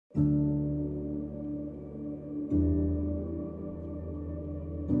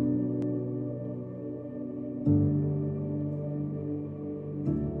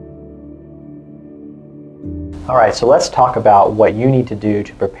All right, so let's talk about what you need to do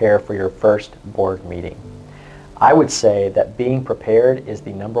to prepare for your first board meeting. I would say that being prepared is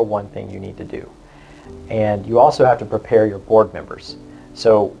the #1 thing you need to do. And you also have to prepare your board members.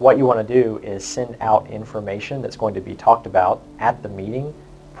 So what you want to do is send out information that's going to be talked about at the meeting,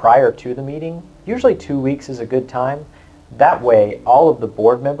 prior to the meeting. Usually 2 weeks is a good time. That way, all of the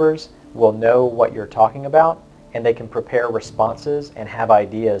board members will know what you're talking about, and they can prepare responses and have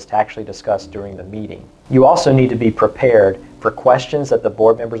ideas to actually discuss during the meeting. You also need to be prepared for questions that the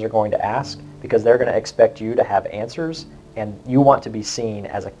board members are going to ask, because they're going to expect you to have answers, and you want to be seen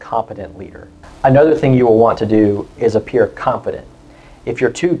as a competent leader. Another thing you will want to do is appear confident. If you're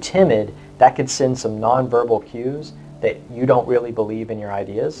too timid, that could send some nonverbal cues that you don't really believe in your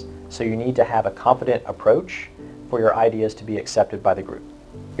ideas, so you need to have a confident approach for your ideas to be accepted by the group.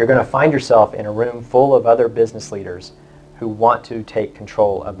 You're going to find yourself in a room full of other business leaders who want to take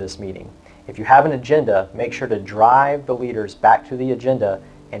control of this meeting. If you have an agenda, make sure to drive the leaders back to the agenda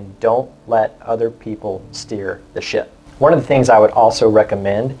and don't let other people steer the ship. One of the things I would also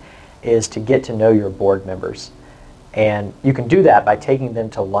recommend is to get to know your board members. And you can do that by taking them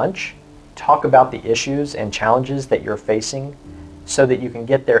to lunch, talk about the issues and challenges that you're facing so that you can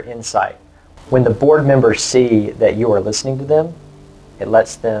get their insight. When the board members see that you are listening to them, it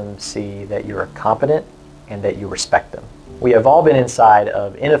lets them see that you are competent and that you respect them. We have all been inside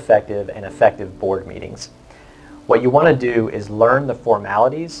of ineffective and effective board meetings. What you want to do is learn the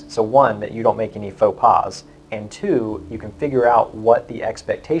formalities, so one, that you don't make any faux pas, and two, you can figure out what the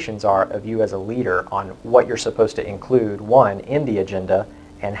expectations are of you as a leader on what you're supposed to include, one, in the agenda,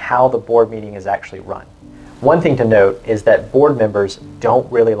 and how the board meeting is actually run. One thing to note is that board members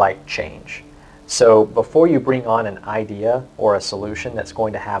don't really like change. So before you bring on an idea or a solution that's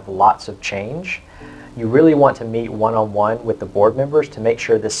going to have lots of change, you really want to meet one-on-one with the board members to make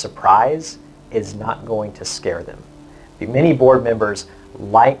sure this surprise is not going to scare them. Many board members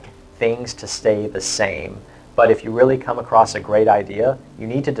like things to stay the same, but if you really come across a great idea, you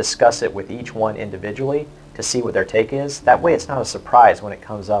need to discuss it with each one individually to see what their take is. That way it's not a surprise when it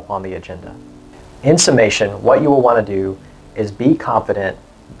comes up on the agenda. In summation, what you will want to do is be confident,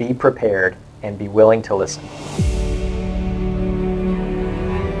 be prepared, and be willing to listen.